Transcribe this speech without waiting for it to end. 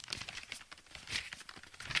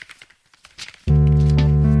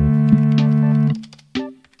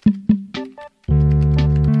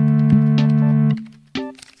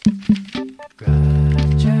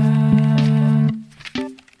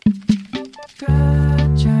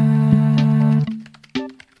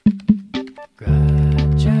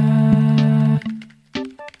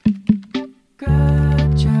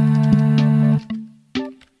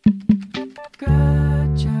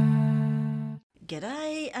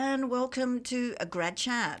and welcome to a Grad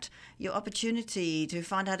Chat, your opportunity to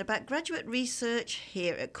find out about graduate research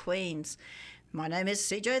here at Queen's. My name is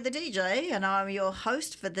CJ the DJ, and I'm your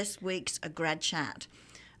host for this week's A Grad Chat.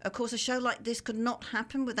 Of course, a show like this could not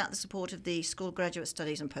happen without the support of the School of Graduate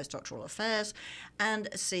Studies and Postdoctoral Affairs and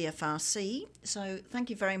CFRC, so thank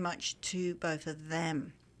you very much to both of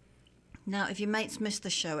them. Now, if your mates missed the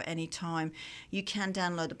show at any time, you can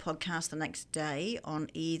download the podcast the next day on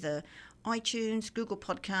either iTunes, Google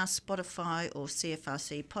Podcasts, Spotify, or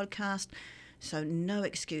CFRC Podcast. So no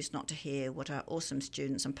excuse not to hear what our awesome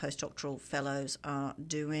students and postdoctoral fellows are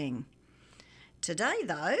doing. Today,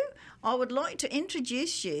 though, I would like to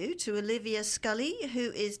introduce you to Olivia Scully,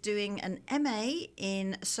 who is doing an MA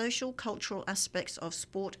in Social Cultural Aspects of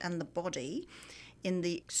Sport and the Body in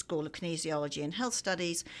the School of Kinesiology and Health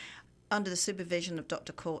Studies under the supervision of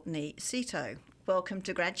Dr. Courtney Cito. Welcome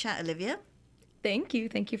to Grad Chat, Olivia. Thank you.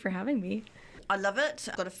 Thank you for having me. I love it.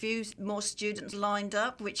 I've got a few more students lined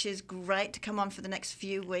up, which is great to come on for the next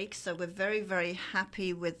few weeks. So we're very, very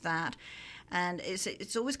happy with that. And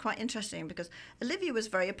it's always quite interesting because Olivia was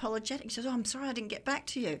very apologetic. She says, I'm sorry I didn't get back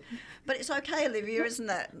to you. But it's okay, Olivia, isn't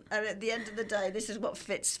it? And at the end of the day, this is what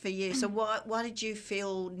fits for you. So why did you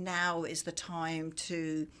feel now is the time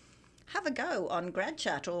to have a go on Grad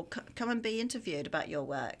Chat or come and be interviewed about your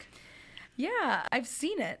work? Yeah, I've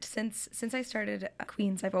seen it since I started at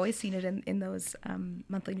Queen's. I've always seen it in those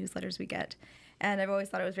monthly newsletters we get. And I've always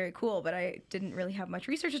thought it was very cool, but I didn't really have much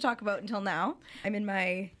research to talk about until now.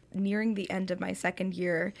 I'm nearing the end of my second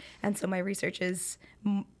year, and so my research is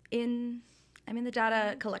I'm in the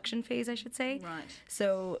data collection phase, I should say. Right.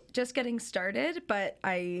 So just getting started, but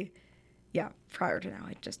prior to now,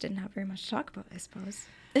 I just didn't have very much to talk about, I suppose.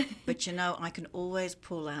 But I can always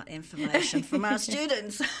pull out information from our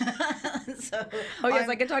students.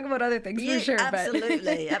 I can talk about other things for sure.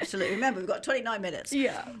 Absolutely, absolutely. Remember, we've got 29 minutes.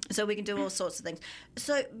 Yeah. So we can do all sorts of things.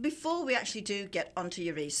 So before we actually do get onto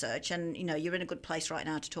your research, and you're in a good place right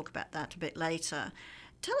now to talk about that a bit later,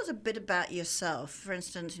 tell us a bit about yourself. For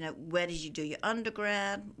instance, where did you do your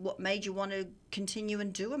undergrad? What made you want to continue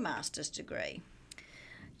and do a master's degree?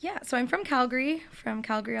 Yeah, so I'm from Calgary,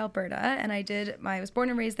 Alberta, and I was born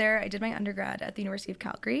and raised there. I did my undergrad at the University of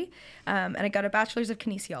Calgary, and I got a bachelor's of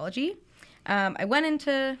kinesiology. I went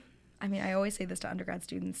into, I always say this to undergrad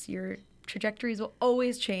students, your trajectories will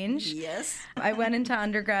always change. Yes. I went into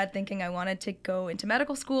undergrad thinking I wanted to go into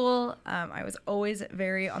medical school. I was always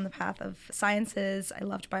very on the path of sciences. I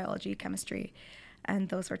loved biology, chemistry, and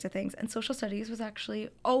those sorts of things. And social studies was actually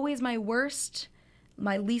always my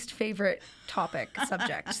least favorite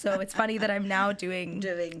subject. So it's funny that I'm now doing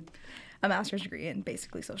a master's degree in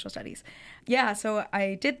basically social studies. Yeah, so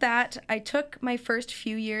I did that. I took my first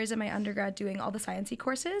few years in my undergrad doing all the sciencey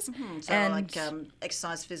courses. Mm-hmm. So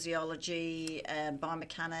exercise physiology,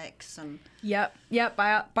 biomechanics and... Yep,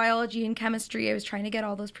 biology and chemistry. I was trying to get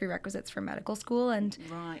all those prerequisites for medical school, and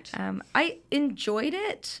right. I enjoyed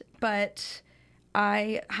it, but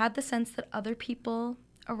I had the sense that other people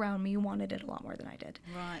around me wanted it a lot more than I did,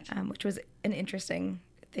 right? Which was an interesting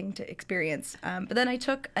thing to experience. But then I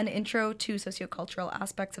took an intro to sociocultural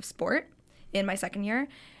aspects of sport in my second year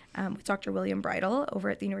with Dr. William Bridle over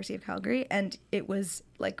at the University of Calgary, and it was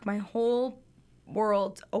like my whole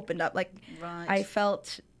world opened up. Like right. I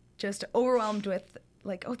felt just overwhelmed with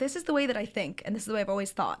this is the way that I think, and this is the way I've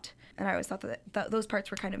always thought. And I always thought that those parts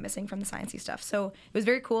were kind of missing from the sciencey stuff. So it was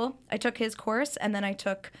very cool. I took his course, and then I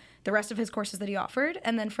took the rest of his courses that he offered.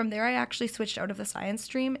 And then from there, I actually switched out of the science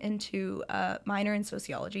stream into a minor in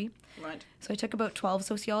sociology. Right. So I took about 12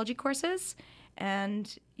 sociology courses.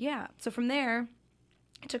 And yeah, so from there,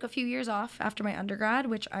 I took a few years off after my undergrad,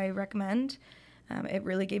 which I recommend. It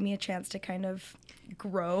really gave me a chance to kind of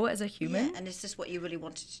grow as a human. Yeah, and is this what you really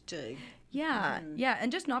wanted to do? Yeah,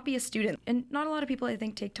 and just not be a student. And not a lot of people, I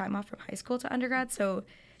think, take time off from high school to undergrad. So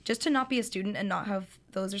just to not be a student and not have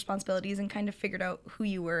those responsibilities and kind of figured out who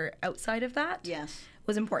you were outside of that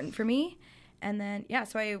was important for me. And then,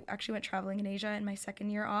 so I actually went traveling in Asia in my second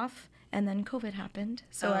year off, and then COVID happened.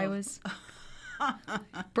 So I was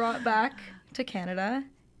brought back to Canada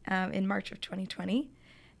in March of 2020.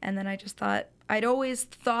 And then I just thought, I'd always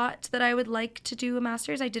thought that I would like to do a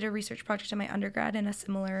master's. I did a research project in my undergrad in a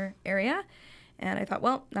similar area. And I thought,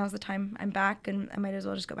 well, now's the time. I'm back, and I might as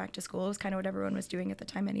well just go back to school. It was kind of what everyone was doing at the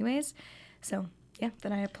time anyways. So,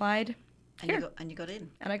 then I applied here. And you got in.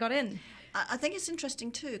 And I got in. I think it's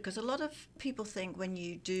interesting, too, because a lot of people think when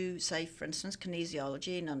you do, say, for instance,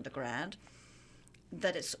 kinesiology in undergrad,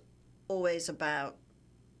 that it's always about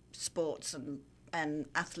sports and and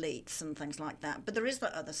athletes and things like that. But there is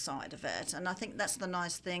the other side of it. And I think that's the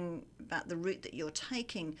nice thing about the route that you're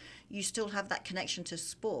taking. You still have that connection to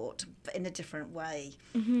sport, but in a different way,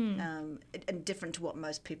 and different to what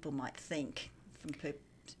most people might think.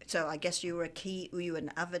 So I guess were you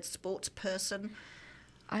an avid sports person?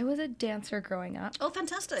 I was a dancer growing up. Oh,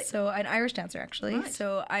 fantastic. So an Irish dancer, actually. Right.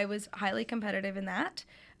 So I was highly competitive in that.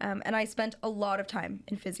 And I spent a lot of time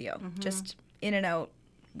in physio, just in and out,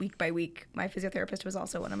 week by week. My physiotherapist was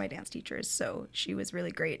also one of my dance teachers, so she was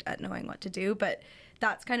really great at knowing what to do. But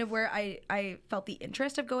that's kind of where I felt the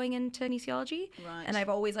interest of going into kinesiology. Right. And I've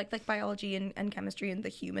always liked biology and chemistry and the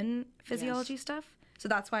human physiology stuff. So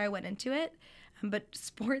that's why I went into it. But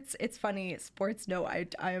sports, it's funny. Sports, no, I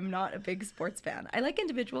am not a big sports fan. I like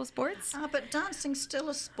individual sports. But dancing's still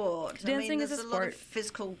a sport. Dancing is a sport. There's a lot of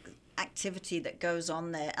physical activity that goes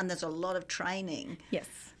on there, and there's a lot of training. Yes.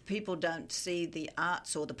 People don't see the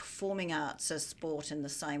arts or the performing arts as sport in the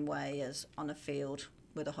same way as on a field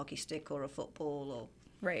with a hockey stick or a football or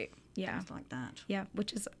right. Yeah. things like that. Yeah,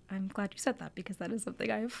 which is, I'm glad you said that because that is something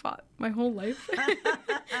I have fought my whole life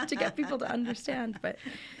to get people to understand. But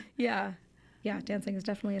yeah, dancing is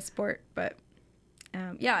definitely a sport. But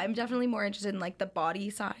I'm definitely more interested in the body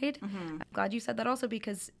side. I'm glad you said that also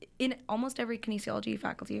because in almost every kinesiology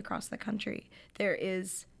faculty across the country, there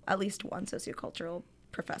is at least one sociocultural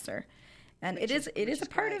professor. And it is a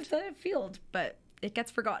part of the field, but it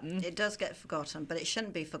gets forgotten. It does get forgotten, but it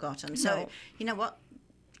shouldn't be forgotten. So, you know what?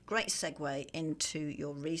 Great segue into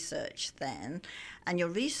your research then. And your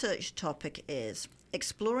research topic is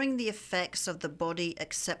exploring the effects of the body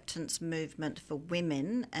acceptance movement for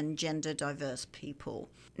women and gender diverse people.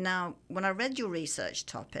 Now, when I read your research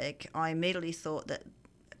topic, I immediately thought that,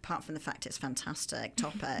 apart from the fact it's a fantastic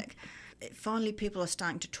topic, finally people are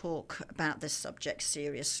starting to talk about this subject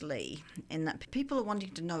seriously, in that people are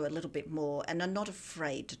wanting to know a little bit more and are not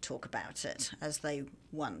afraid to talk about it as they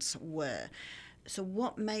once were. So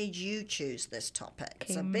what made you choose this topic?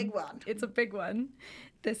 It's a big one. It's a big one.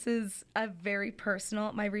 This is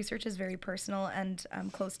my research is very personal and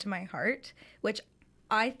close to my heart, which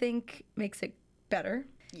I think makes it better.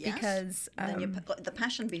 Yes, because then you've got the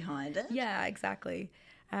passion behind it. Yeah, exactly.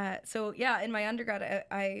 In my undergrad,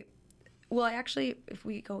 actually, if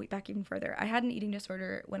we go back even further, I had an eating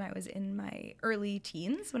disorder when I was in my early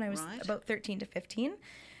teens, when I was about 13 to 15,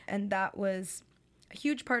 and that was a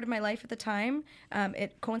huge part of my life at the time.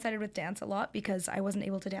 It coincided with dance a lot because I wasn't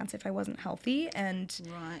able to dance if I wasn't healthy, and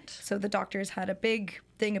so the doctors had a big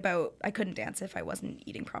thing about I couldn't dance if I wasn't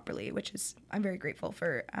eating properly, which is I'm very grateful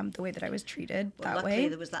for the way that I was treated that way. Luckily,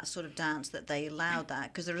 there was that sort of dance that they allowed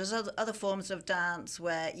that, because there is other forms of dance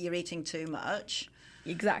where you're eating too much.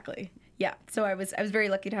 Exactly. Yeah, so I was very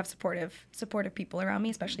lucky to have supportive people around me,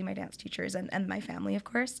 especially my dance teachers and my family, of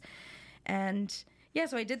course. And yeah,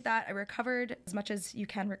 so I did that. I recovered as much as you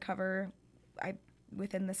can recover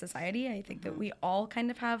within the society. I think that we all kind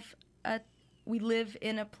of we live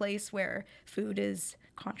in a place where food is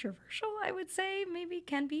controversial, I would say, maybe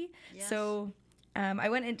can be. Yes. So I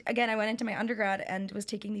went into my undergrad and was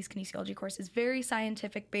taking these kinesiology courses, very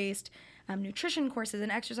scientific based, nutrition courses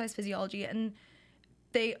and exercise physiology, and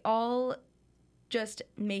they all just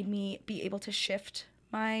made me be able to shift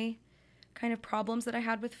my kind of problems that I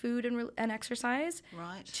had with food and exercise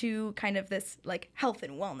to kind of this health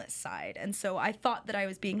and wellness side. And so I thought that I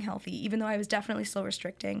was being healthy, even though I was definitely still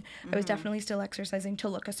restricting. I was definitely still exercising to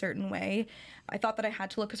look a certain way. I thought that I had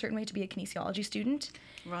to look a certain way to be a kinesiology student.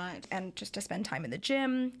 Right. And just to spend time in the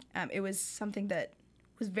gym. It was something that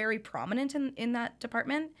was very prominent in that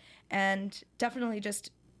department, and definitely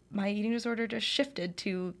just my eating disorder just shifted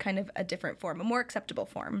to kind of a different form, a more acceptable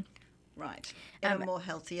form. Right. In a more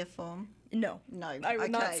healthier form? No. I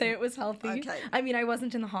would not say it was healthy. Okay. I mean, I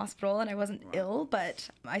wasn't in the hospital and I wasn't ill, but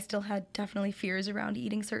I still had definitely fears around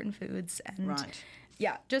eating certain foods. And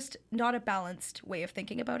yeah, just not a balanced way of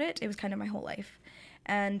thinking about it. It was kind of my whole life.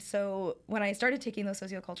 And so when I started taking those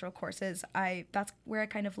sociocultural courses, that's where I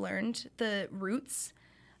kind of learned the roots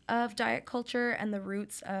of diet culture, and the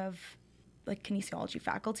roots of kinesiology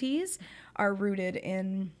faculties are rooted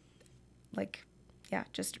in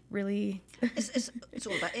just really it's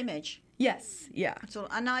all about image. Yes, yeah.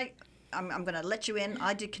 And I'm going to let you in.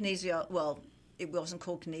 I did it wasn't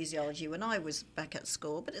called kinesiology when I was back at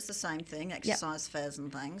school, but it's the same thing, exercise fairs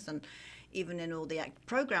and things, and even in all the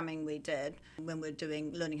programming we did when we were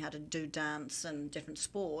learning how to do dance and different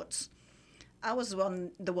sports. I was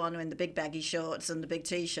the one in the big baggy shorts and the big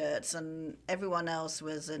T-shirts, and everyone else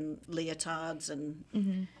was in leotards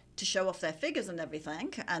and to show off their figures and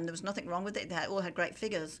everything, and there was nothing wrong with it. They all had great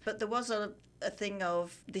figures. But there was a thing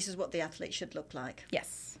of, this is what the athlete should look like.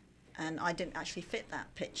 Yes. and I didn't actually fit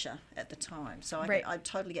that picture at the time. So I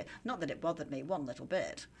totally get, not that it bothered me one little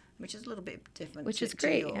bit, which is a little bit different which is to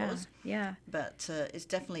great, yours. Yeah. But it's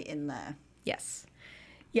definitely in there. Yes.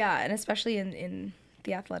 Yeah, and especially in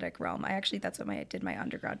the athletic realm. That's what I did my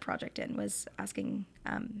undergrad project in, was asking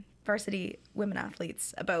varsity women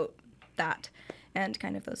athletes about that and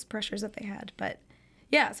kind of those pressures that they had. But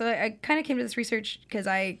yeah, so I kind of came to this research because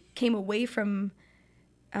I came away from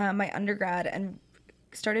my undergrad and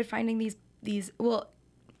started finding these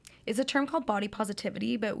it's a term called body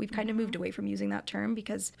positivity, but we've kind of moved away from using that term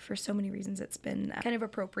because for so many reasons it's been kind of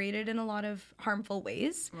appropriated in a lot of harmful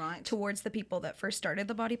ways towards the people that first started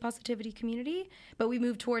the body positivity community. But we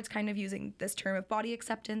moved towards kind of using this term of body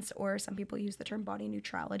acceptance, or some people use the term body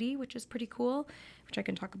neutrality, which is pretty cool, which I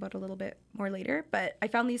can talk about a little bit more later. But I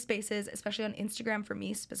found these spaces, especially on Instagram, for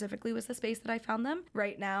me specifically was the space that I found them.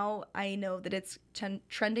 Right now, I know that it's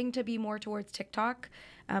trending to be more towards TikTok.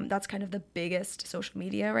 That's kind of the biggest social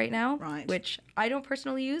media right now, which I don't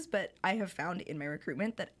personally use, but I have found in my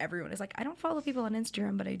recruitment that everyone is like, I don't follow people on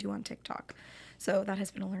Instagram, but I do on TikTok. So that has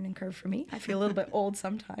been a learning curve for me. I feel a little bit old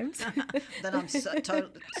sometimes. Then I'm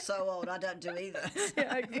so old, I don't do either.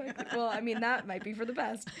 Yeah, exactly. Well, I mean, that might be for the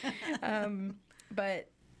best. But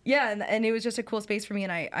yeah, and it was just a cool space for me,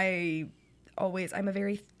 and I'm a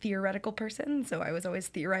very theoretical person, so I was always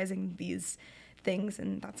theorizing these things,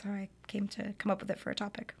 and that's how I came to come up with it for a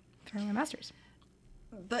topic for my master's.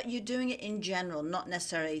 But you're doing it in general, not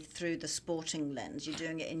necessarily through the sporting lens. You're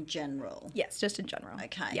doing it in general. Yes, just in general.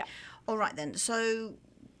 Okay. Yeah. All right then. So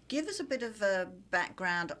give us a bit of a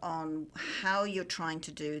background on how you're trying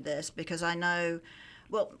to do this, because I know,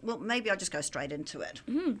 well, maybe I'll just go straight into it.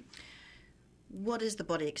 Mm-hmm. What is the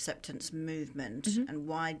body acceptance movement, and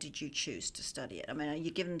why did you choose to study it? I mean,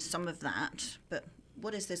 you've given some of that, but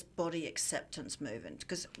what is this body acceptance movement?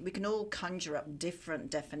 Because we can all conjure up different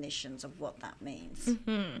definitions of what that means.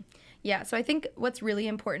 Mm-hmm. Yeah, so I think what's really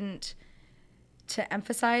important to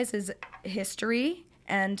emphasize is history,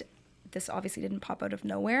 and this obviously didn't pop out of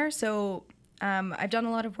nowhere. So I've done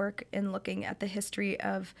a lot of work in looking at the history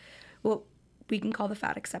of what we can call the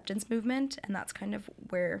fat acceptance movement, and that's kind of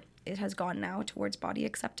where it has gone now towards body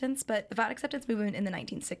acceptance. But the fat acceptance movement in the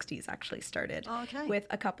 1960s actually started with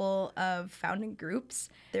a couple of founding groups.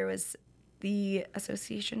 There was the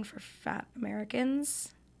Association for Fat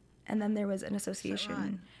Americans, and then there was an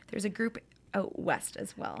association, there was a group out west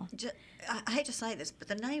as well. I hate to say this, but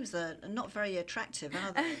the names are not very attractive,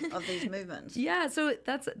 are they, of these movements? Yeah, so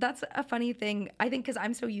that's a funny thing. I think because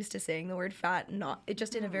I'm so used to saying the word fat,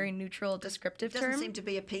 just in a very neutral, descriptive term. It doesn't seem to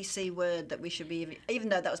be a PC word that we should be, even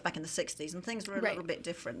though that was back in the 60s, and things were a little bit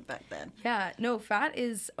different back then. Yeah, no, fat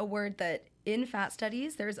is a word that in fat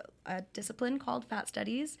studies, there's a discipline called fat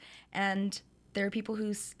studies, and there are people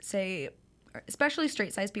who say, especially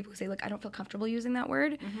straight-sized people who say, look, I don't feel comfortable using that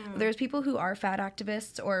word. Mm-hmm. There's people who are fat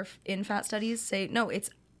activists or in fat studies say, no, it's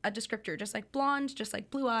a descriptor, just like blonde, just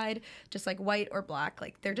like blue-eyed, just like white or black.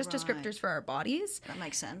 Like, they're just descriptors for our bodies. That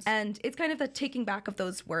makes sense. And it's kind of the taking back of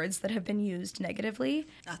those words that have been used negatively.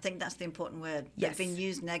 I think that's the important word. Yes. They've been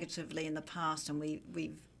used negatively in the past, and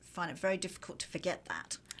we find it very difficult to forget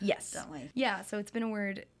that. Yes. Don't we? Yeah, so it's been a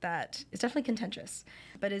word that is definitely contentious,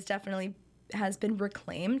 but is definitely has been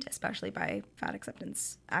reclaimed, especially by fat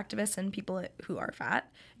acceptance activists and people who are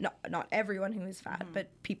fat. Not everyone who is fat, but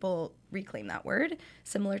people reclaim that word,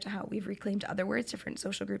 similar to how we've reclaimed other words. Different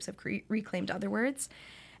social groups have reclaimed other words.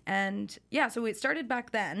 And yeah, so it started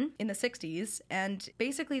back then in the 60s, and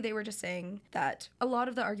basically they were just saying that a lot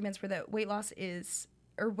of the arguments were that weight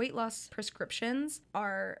loss prescriptions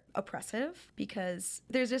are oppressive, because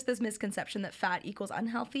there's just this misconception that fat equals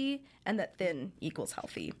unhealthy and that thin equals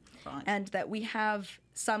healthy. Right. And that we have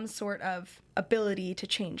some sort of ability to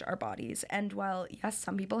change our bodies. And while, yes,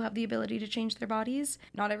 some people have the ability to change their bodies,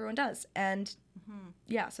 not everyone does. And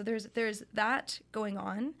yeah, so there's that going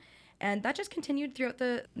on. And that just continued throughout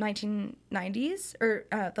the 1990s, or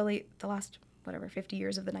the last 50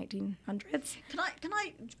 years of the 1900s. Can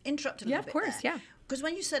I interrupt a little bit? Yeah, of course, there? Yeah. Because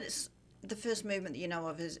when you said it's the first movement that you know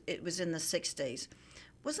of, it was in the 60s,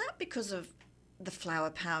 was that because of the flower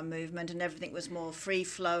power movement and everything was more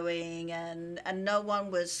free-flowing and no one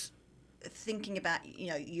was thinking about,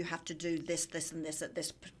 you have to do this, and this at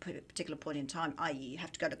this particular point in time, i.e. you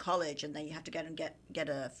have to go to college and then you have to go and get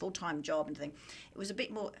a full-time job and thing. It was a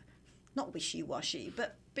bit more, not wishy-washy,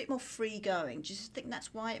 but a bit more free-going. Do you think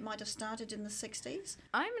that's why it might have started in the 60s?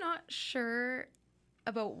 I'm not sure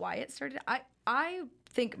about why it started. I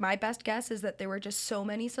think my best guess is that there were just so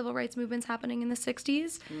many civil rights movements happening in the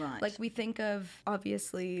 60s. Right. Like, we think of,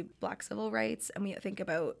 obviously, Black civil rights, and we think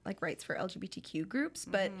about, like, rights for LGBTQ groups,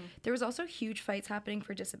 but there was also huge fights happening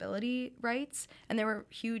for disability rights, and there were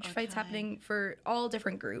huge fights happening for all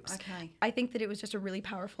different groups. Okay. I think that it was just a really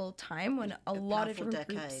powerful time when a lot of different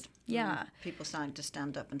groups... Yeah. People starting to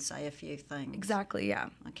stand up and say a few things. Exactly, yeah.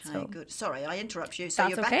 Okay, good. Sorry, I interrupt you. So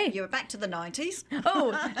that's okay. You were back to the 90s?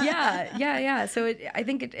 Oh, yeah. So I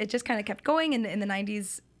think it just kind of kept going in the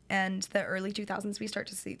 90s and the early 2000s. We start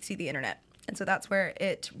to see the internet. And so that's where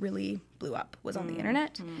it really blew up, was on the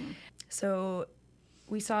internet. So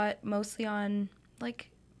we saw it mostly on, like,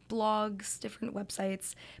 blogs, different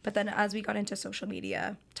websites. But then as we got into social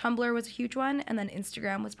media, Tumblr was a huge one, and then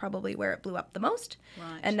Instagram was probably where it blew up the most.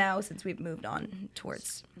 Right. And now, since we've moved on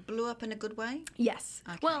towards... Blew up in a good way? Yes.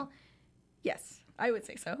 Okay. Well, yes, I would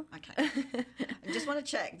say so. Okay. I just want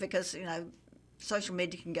to check because, social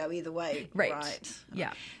media can go either way. Right.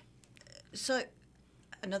 Yeah. So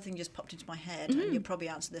another thing just popped into my head, and you'll probably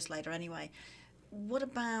answer this later anyway. What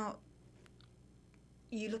about,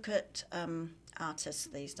 you look at artists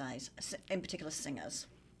these days, in particular singers.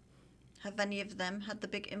 Have any of them had the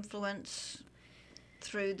big influence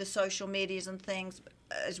through the social medias and things,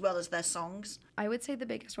 as well as their songs? I would say the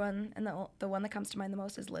biggest one, and the one that comes to mind the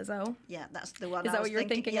most, is Lizzo. Yeah, that's the one. Is that what you're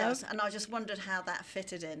thinking yes, of? And I just wondered how that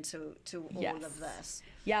fitted into all of this.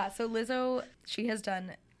 Yeah, so Lizzo, she has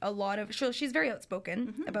done a lot of... She's very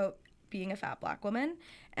outspoken about being a fat Black woman,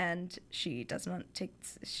 and she does not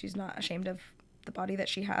she's not ashamed of the body that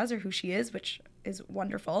she has or who she is, which is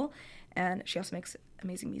wonderful. And she also makes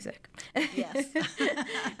amazing music. Yes.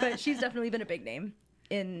 But she's definitely been a big name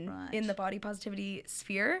in the body positivity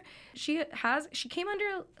sphere. She came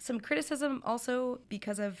under some criticism also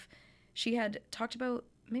because of, she had talked about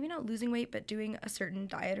maybe not losing weight, but doing a certain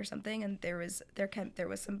diet or something, and there was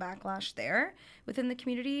some backlash there within the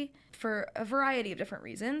community for a variety of different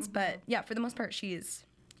reasons. But yeah, for the most part, she's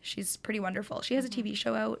pretty wonderful. She has a TV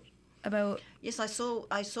show out about... Yes, I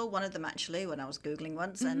saw one of them actually when I was Googling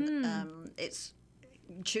once, and it's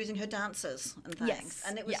choosing her dancers and things. Yes.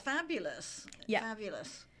 And it was fabulous. Yeah.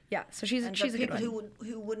 Fabulous. Yeah, so she's a good one.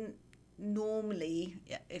 Who wouldn't normally,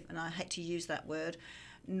 and I hate to use that word,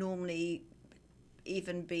 normally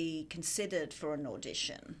even be considered for an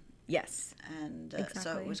audition. Yes. And exactly.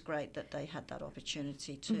 So it was great that they had that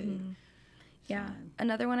opportunity too. Yeah.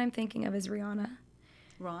 Another one I'm thinking of is Rihanna.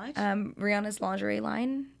 Right. Rihanna's lingerie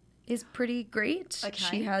line is pretty great. Okay.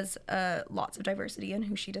 She has lots of diversity in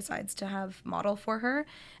who she decides to have model for her.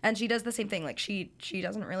 And she does the same thing. Like, she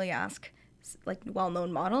doesn't really ask, like,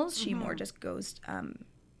 well-known models. She more just goes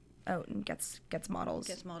out and gets models.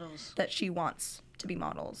 Gets models. That she wants to be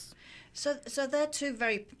models. So they're two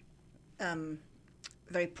very,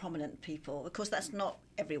 very prominent people. Of course, that's not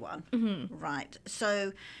everyone. Right.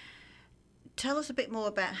 So... tell us a bit more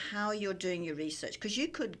about how you're doing your research, because you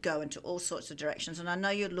could go into all sorts of directions, and I know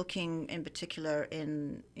you're looking in particular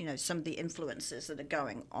in, some of the influences that are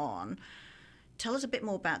going on. Tell us a bit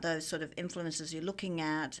more about those sort of influences you're looking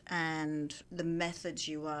at and the methods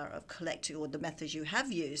you are of collecting, or the methods you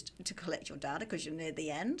have used to collect your data, because you're near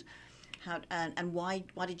the end. And why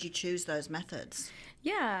did you choose those methods?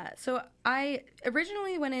 Yeah, so I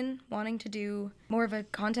originally went in wanting to do more of a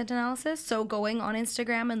content analysis, so going on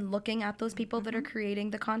Instagram and looking at those people that are creating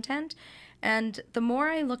the content. And the more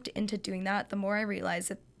I looked into doing that, the more I realized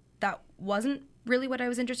that that wasn't really what I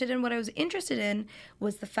was interested in. What I was interested in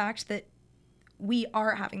was the fact that we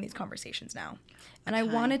are having these conversations now. And I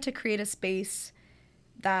wanted to create a space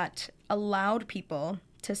that allowed people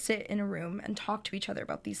to sit in a room and talk to each other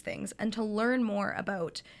about these things and to learn more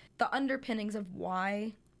about the underpinnings of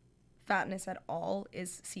why fatness at all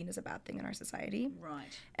is seen as a bad thing in our society.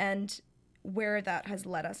 Right. And where that has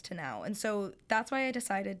led us to now. And so that's why I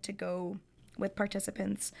decided to go with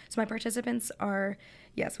participants. So my participants are,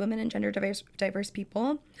 yes, women and gender diverse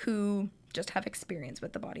people who just have experience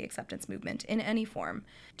with the body acceptance movement in any form.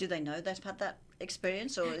 Do they know they've had that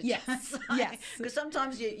experience? Or yes. Yes. Because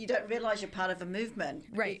sometimes you don't realise you're part of a movement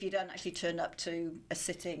if you don't actually turn up to a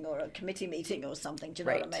sitting or a committee meeting or something. Do you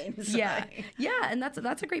know what I mean? So. Yeah. And that's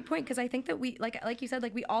a great point, because I think that we, like you said,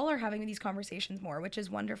 like, we all are having these conversations more, which is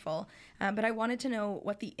wonderful. But I wanted to know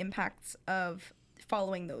what the impacts of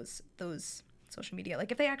following those social media,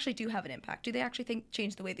 like, if they actually do have an impact, do they actually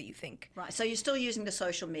change the way that you think? Right. So you're still using the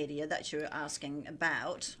social media that you're asking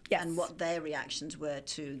about, and what their reactions were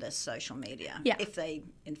to the social media, if they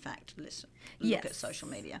in fact look at social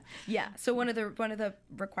media. Yeah. So one of the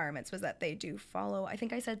requirements was that they do follow, I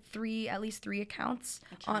think I said at least three accounts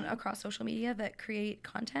across social media that create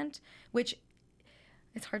content, which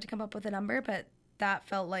it's hard to come up with a number, but that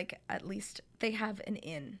felt like at least they have an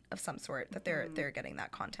in of some sort that they're getting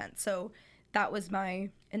that content. So that was my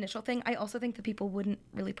initial thing. I also think that people wouldn't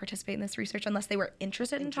really participate in this research unless they were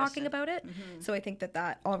interested in talking about it. So I think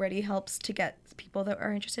that already helps to get people that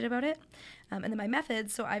are interested about it. And then my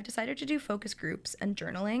methods, so I've decided to do focus groups and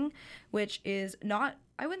journaling, which is not,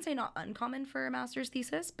 I wouldn't say not uncommon for a master's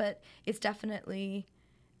thesis, but it's definitely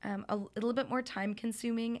a little bit more time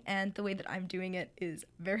consuming, and the way that I'm doing it is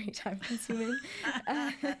very time consuming.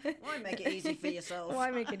 Why make it easy for yourself? Why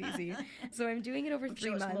make it easy? So I'm doing it over I'm 3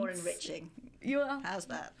 sure months. It's more enriching. Yeah. How's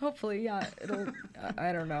that? Hopefully, yeah. It'll,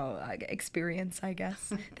 I don't know, experience, I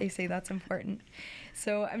guess. They say that's important.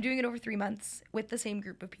 So I'm doing it over 3 months with the same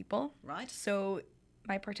group of people. Right. So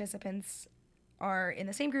my participants are in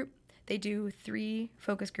the same group. They do 3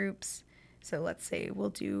 focus groups. So let's say we'll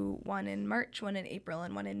do one in March, one in April,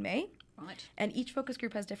 and one in May. Right. And each focus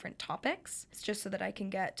group has different topics. It's just so that I can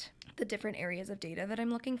get the different areas of data that I'm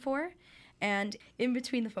looking for. And in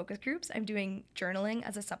between the focus groups, I'm doing journaling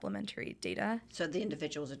as a supplementary data. So the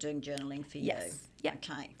individuals are doing journaling for you? Yes. Yeah.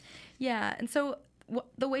 Okay. Yeah. And so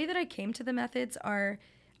the way that I came to the methods are,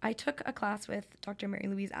 I took a class with Dr. Mary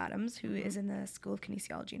Louise Adams, who is in the School of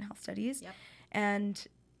Kinesiology and Health Studies. Yep. And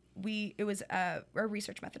it was our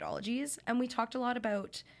research methodologies, and we talked a lot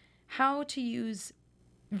about how to use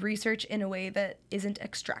research in a way that isn't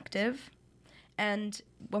extractive. And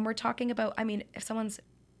when we're talking about, I mean, if someone's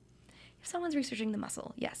researching the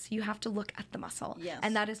muscle, yes, you have to look at the muscle. Yes.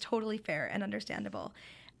 And that is totally fair and understandable.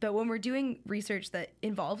 But when we're doing research that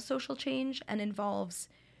involves social change and involves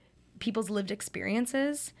people's lived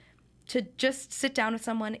experiences, to just sit down with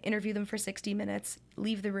someone, interview them for 60 minutes,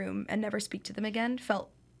 leave the room, and never speak to them again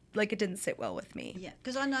felt like it didn't sit well with me. Yeah,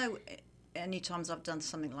 because I know any times I've done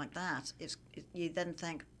something like that, you then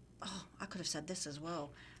think, oh, I could have said this as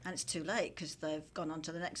well. And it's too late because they've gone on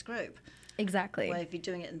to the next group. Exactly. Where if you're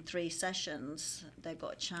doing it in 3 sessions, they've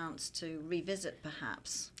got a chance to revisit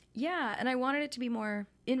perhaps. Yeah, and I wanted it to be more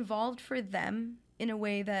involved for them in a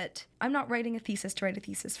way that I'm not writing a thesis to write a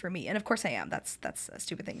thesis for me. And of course I am. That's a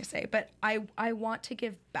stupid thing to say. But I want to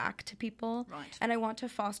give back to people. Right. And I want to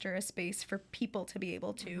foster a space for people to be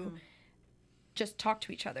able to just talk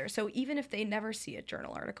to each other. So even if they never see a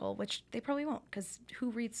journal article, which they probably won't, because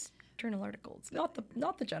who reads journal articles?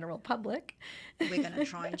 Not the general public. We're going to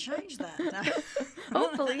try and change that.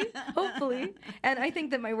 Hopefully. And I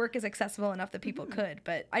think that my work is accessible enough that people could,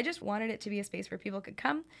 but I just wanted it to be a space where people could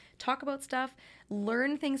come, talk about stuff,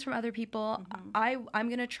 learn things from other people. I'm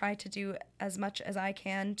going to try to do as much as I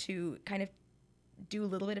can to kind of do a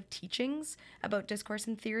little bit of teachings about discourse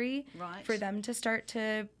and theory for them to start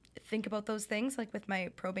to think about those things, like with my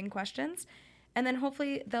probing questions. And then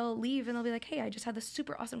hopefully they'll leave and they'll be like, hey, I just had this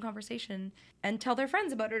super awesome conversation, and tell their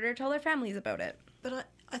friends about it or tell their families about it. But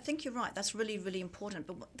I think you're right. That's really, really important.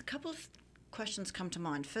 But a couple of questions come to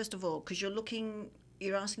mind. First of all, because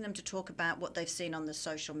you're asking them to talk about what they've seen on the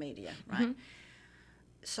social media, right?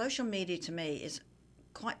 Social media to me is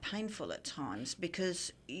quite painful at times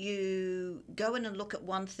because you go in and look at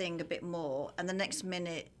one thing a bit more and the next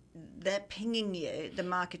minute they're pinging you, the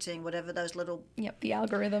marketing, whatever those little... Yep, the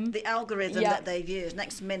algorithm. The algorithm that they've used.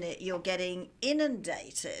 Next minute, you're getting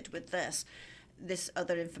inundated with this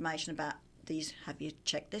other information about these, have you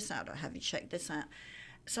checked this out or have you checked this out?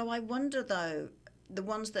 So I wonder, though, the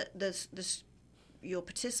ones that your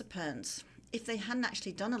participants, if they hadn't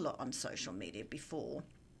actually done a lot on social media before,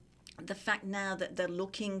 the fact now that they're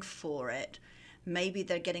looking for it, maybe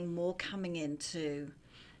they're getting more coming into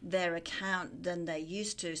their account than they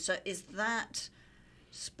used to. So is that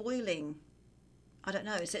spoiling? I don't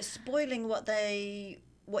know. Is it spoiling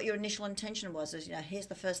what your initial intention was? Is, here's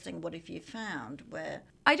the first thing. What have you found? Where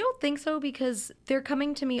I don't think so, because they're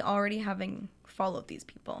coming to me already having followed these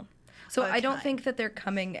people. So I don't think that they're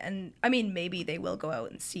coming, and I mean maybe they will go out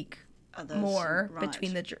and seek more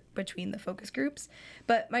between the focus groups.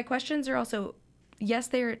 But my questions are also, yes,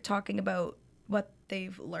 they're talking about what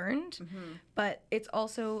they've learned, but it's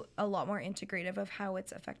also a lot more integrative of how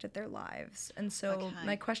it's affected their lives. And so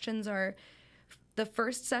my questions are, the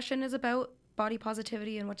first session is about body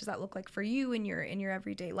positivity and what does that look like for you in your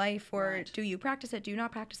everyday life, or do you practice it, do you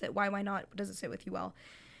not practice it, why not, does it sit with you well?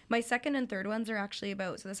 My second and third ones are actually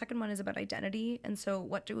about, so the second one is about identity, and so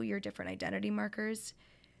what do your different identity markers,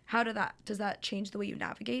 how does that change the way you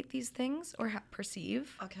navigate these things or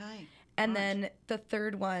perceive? And then the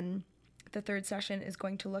third session is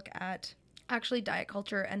going to look at actually diet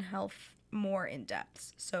culture and health more in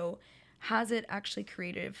depth. So has it actually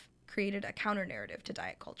created a counter narrative to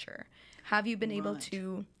diet culture? Have you been able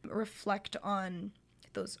to reflect on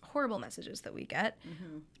those horrible messages that we get.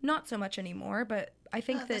 Not so much anymore, but I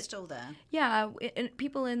think they're still there. Yeah,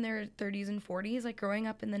 people in their 30s and 40s, like growing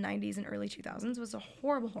up in the 90s and early 2000s was a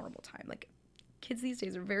horrible, horrible time. Like kids these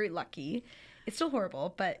days are very lucky. It's still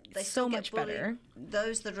horrible, but they so much better.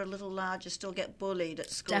 Those that are a little larger still get bullied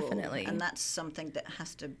at school. Definitely. And that's something that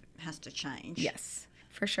has to change. Yes,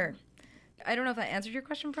 for sure. I don't know if that answered your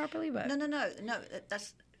question properly, but... No,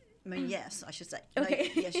 that's... I mean, yes, I should say.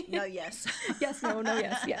 Okay. No, yes. No, yes. Yes, no,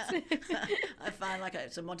 yes. I find like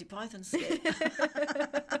it's a Monty Python skit.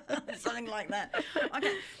 Something like that.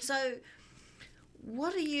 Okay, so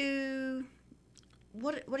what are you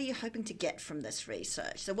hoping to get from this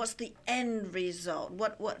research? So what's the end result?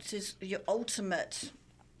 What is your ultimate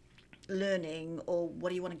learning, or what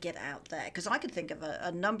do you want to get out there? Because I could think of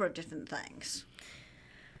a number of different things.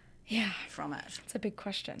 Yeah, from it. It's a big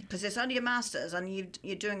question. Because it's only a master's, and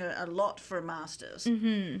you're doing a lot for a master's.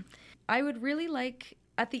 I would really like,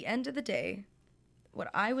 at the end of the day, what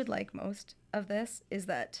I would like most of this is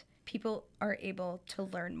that people are able to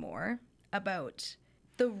learn more about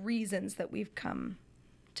the reasons that we've come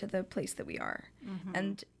to the place that we are.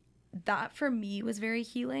 And that, for me, was very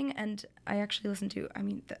healing. And I actually listened to, I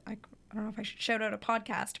don't know if I should shout out a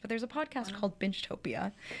podcast, but there's a podcast called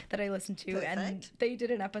Bingetopia that I listened to. Perfect. And they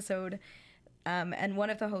did an episode, and one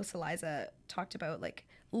of the hosts, Eliza, talked about like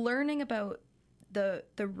learning about the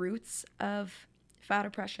roots of fat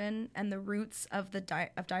oppression and the roots of the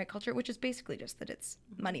diet culture, which is basically just that it's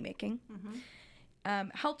money making.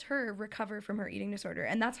 Helped her recover from her eating disorder,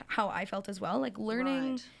 and that's how I felt as well. Like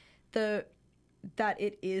learning that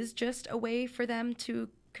it is just a way for them to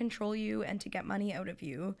control you and to get money out of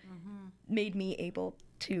you made me able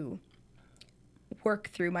to work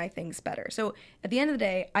through my things better. So at the end of the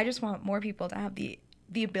day, I just want more people to have the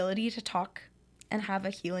ability to talk and have a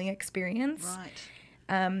healing experience.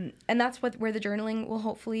 And that's where the journaling will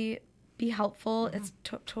hopefully be helpful. It's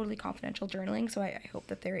totally confidential journaling, so I hope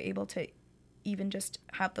that they're able to even just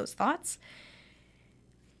have those thoughts.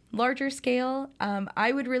 Larger scale,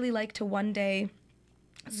 I would really like to one day,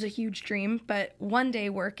 this is a huge dream, but one day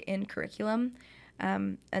work in curriculum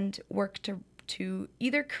and work to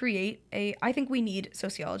either create I think we need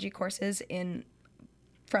sociology courses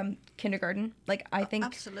from kindergarten. Like, I think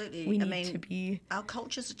absolutely. We need to be... Our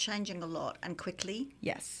cultures are changing a lot and quickly.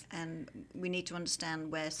 Yes. And we need to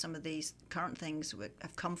understand where some of these current things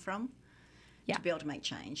have come from to be able to make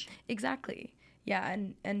change. Exactly. Yeah,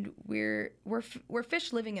 and we're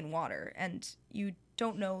fish living in water, and you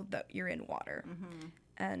don't know that you're in water.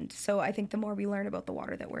 And so I think the more we learn about the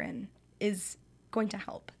water that we're in is going to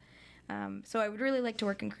help. So I would really like to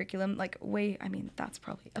work in curriculum, that's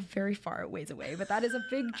probably a very far ways away, but that is a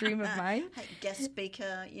big dream of mine. Hey, guest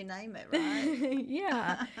speaker, you name it, right?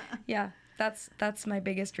 Yeah, that's my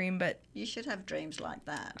biggest dream, but... You should have dreams like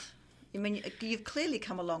that. I mean, you've clearly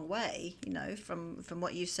come a long way, from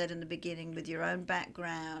what you said in the beginning with your own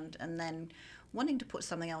background, and then wanting to put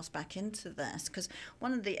something else back into this. Because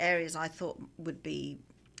one of the areas I thought would be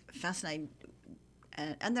fascinating,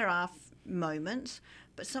 and there are moments,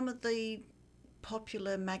 but some of the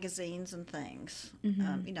popular magazines and things,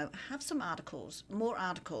 have some more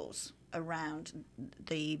articles around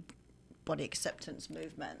the body acceptance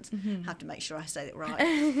movement. Have to make sure I say it right.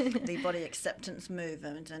 The body acceptance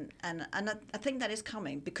movement, and I think that is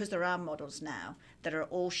coming because there are models now that are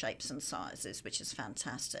all shapes and sizes, which is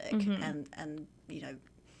fantastic. And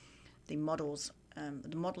the models,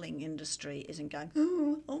 the modeling industry isn't going,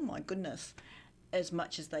 oh my goodness, as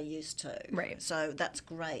much as they used to. Right. So that's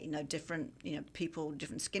great. Different people,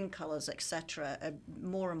 different skin colors, etc., are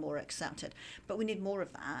more and more accepted. But we need more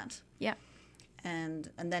of that. Yeah. And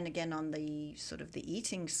then again, on the sort of the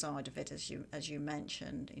eating side of it, as you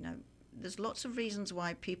mentioned, there's lots of reasons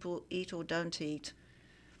why people eat or don't eat,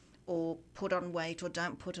 or put on weight or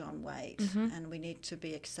don't put on weight, and we need to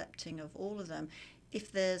be accepting of all of them.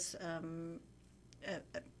 If there's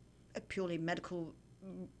a purely medical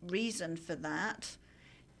reason for that,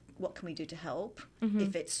 what can we do to help?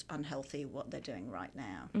 If it's unhealthy, what they're doing right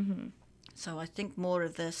now. So I think more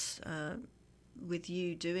of this, with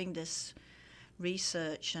you doing this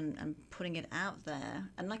research and putting it out there,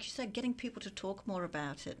 and like you said, getting people to talk more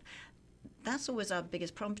about it. That's always our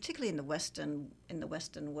biggest problem, particularly in the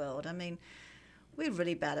Western world. I mean, we're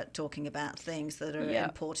really bad at talking about things that are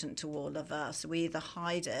important to all of us. We either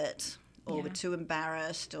hide it, or we're too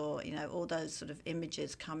embarrassed, or all those sort of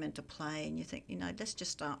images come into play, and you think, let's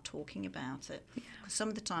just start talking about it. Some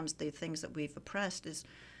of the times the things that we've oppressed is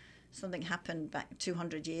something happened back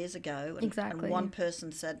 200 years ago, and one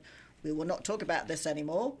person said, we will not talk about this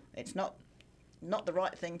anymore. It's not not the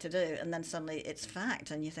right thing to do, and then suddenly it's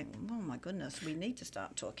fact, and you think, oh my goodness, we need to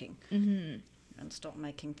start talking and stop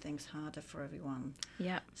making things harder for everyone.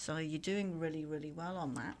 Yeah. So you're doing really, really well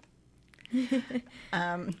on that.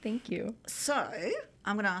 Thank you. So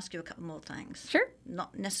I'm going to ask you a couple more things. Sure.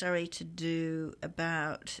 Not necessarily to do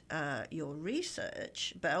about your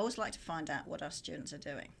research, but I always like to find out what our students are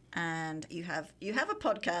doing. And you have a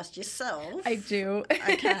podcast yourself. I do.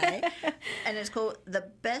 Okay. And it's called The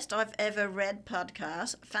Best I've Ever Read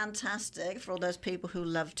Podcast. Fantastic for all those people who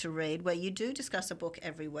love to read, where you do discuss a book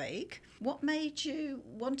every week. What made you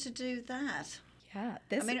want to do that? Yeah,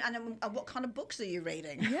 and what kind of books are you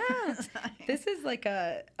reading? Yeah, this is like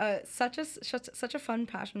such a fun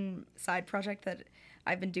passion side project that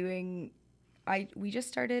I've been doing. We just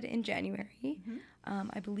started in January. Mm-hmm.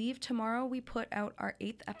 I believe tomorrow we put out our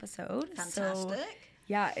 8th episode. Fantastic. So,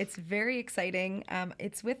 yeah, it's very exciting.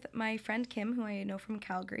 It's with my friend Kim, who I know from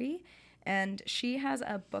Calgary, and she has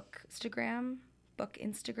a book Instagram.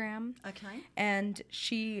 Okay. And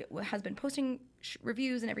she has been posting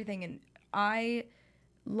reviews and everything, and I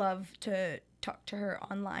love to talk to her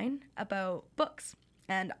online about books.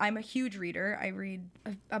 And I'm a huge reader. I read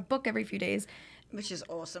a book every few days. Which is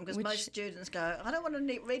awesome, because most students go, I don't want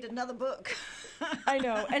to read another book. I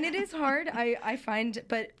know. And it is hard, I find.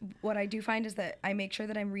 But what I do find is that I make sure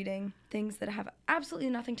that I'm reading things that have absolutely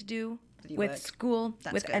nothing to do with school,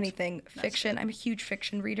 with anything. Fiction. I'm a huge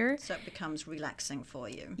fiction reader. So it becomes relaxing for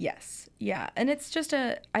you. Yes. Yeah. And it's just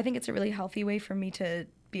I think it's a really healthy way for me to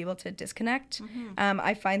be able to disconnect. Mm-hmm.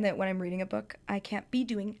 I find that when I'm reading a book, I can't be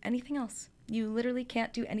doing anything else. You literally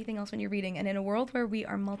can't do anything else when you're reading. And in a world where we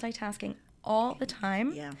are multitasking all the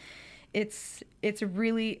time, it's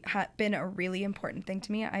really been a really important thing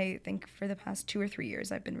to me. I think for the past 2 or 3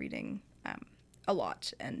 years, I've been reading a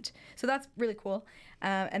lot. And so that's really cool.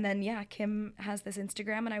 And then, Kim has this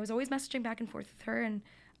Instagram, and I was always messaging back and forth with her. And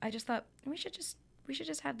I just thought, we should just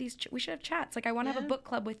have we should have chats. Like, I want to have a book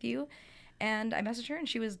club with you. And I messaged her, and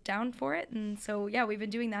she was down for it. And so, we've been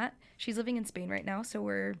doing that. She's living in Spain right now, so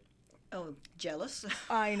we're... Oh, jealous.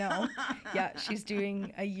 I know. Yeah, she's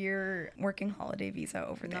doing a year working holiday visa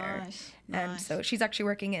over there. Nice. And so she's actually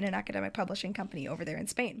working in an academic publishing company over there in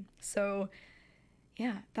Spain. So,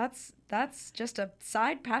 that's just a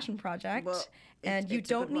side passion project. Well, and you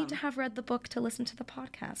don't need to have read the book to listen to the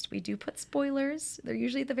podcast. We do put spoilers. They're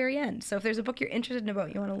usually at the very end. So if there's a book you're interested in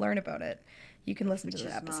about, you want to learn about it, you can listen to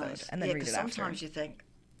the episode and then read it after. Sometimes you think,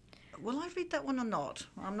 will I read that one or not?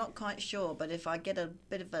 I'm not quite sure, but if I get a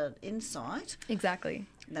bit of an insight... Exactly.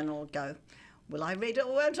 Then I'll go, will I read it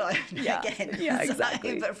or won't I? Again. Yeah,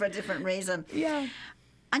 exactly. But for a different reason. Yeah.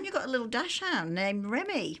 And you've got a little dachshund named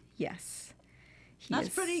Remy. Yes. That's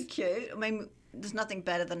pretty cute. I mean, there's nothing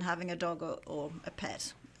better than having a dog or a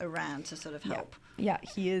pet around to sort of help. Yeah,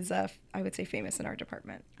 he is, I would say, famous in our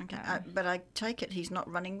department. Okay, but I take it he's not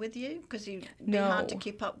running with you, because he'd be hard to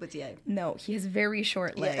keep up with you. No, he has very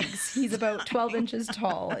short legs. He's about 12 inches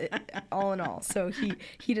tall, all in all. So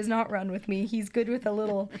he does not run with me. He's good with a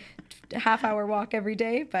little half-hour walk every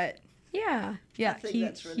day, but I think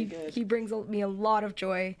that's really good. He brings me a lot of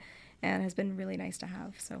joy and has been really nice to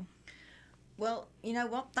have, so... Well, you know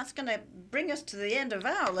what? That's going to bring us to the end of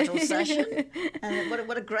our little session. And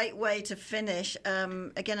what a great way to finish.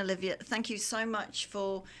 Again, Olivia, thank you so much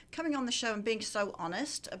for coming on the show and being so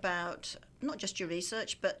honest about not just your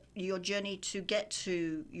research, but your journey to get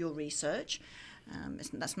to your research.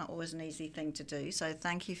 That's not always an easy thing to do. So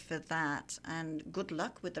thank you for that. And good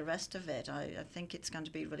luck with the rest of it. I think it's going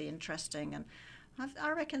to be really interesting. And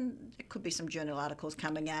I reckon there could be some journal articles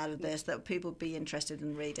coming out of this that people would be interested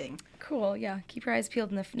in reading. Cool, yeah. Keep your eyes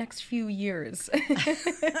peeled in the next few years.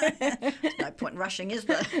 There's no point rushing, is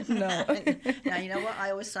there? No. Now, you know what?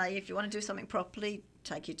 I always say, if you want to do something properly,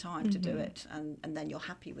 take your time to do it, and then you're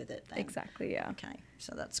happy with it then. Exactly, yeah. Okay,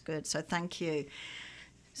 so that's good. So thank you.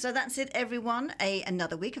 So that's it, everyone.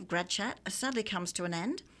 Another week of Grad Chat sadly comes to an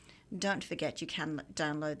end. Don't forget you can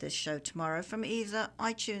download this show tomorrow from either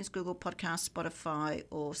iTunes, Google Podcasts, Spotify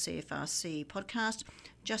or CFRC Podcast.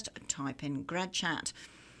 Just type in Grad Chat.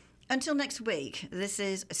 Until next week, this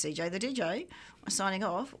is CJ the DJ signing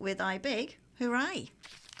off with a big hooray.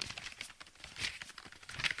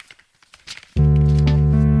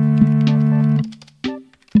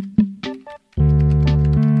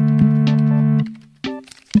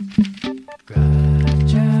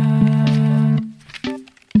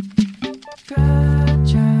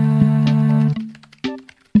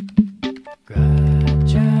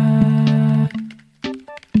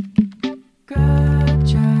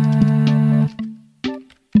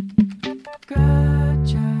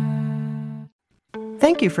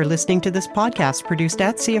 Thank you for listening to this podcast produced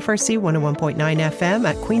at CFRC 101.9 FM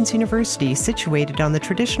at Queen's University, situated on the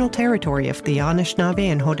traditional territory of the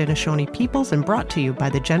Anishinaabe and Haudenosaunee peoples and brought to you by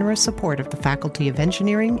the generous support of the Faculty of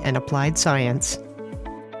Engineering and Applied Science.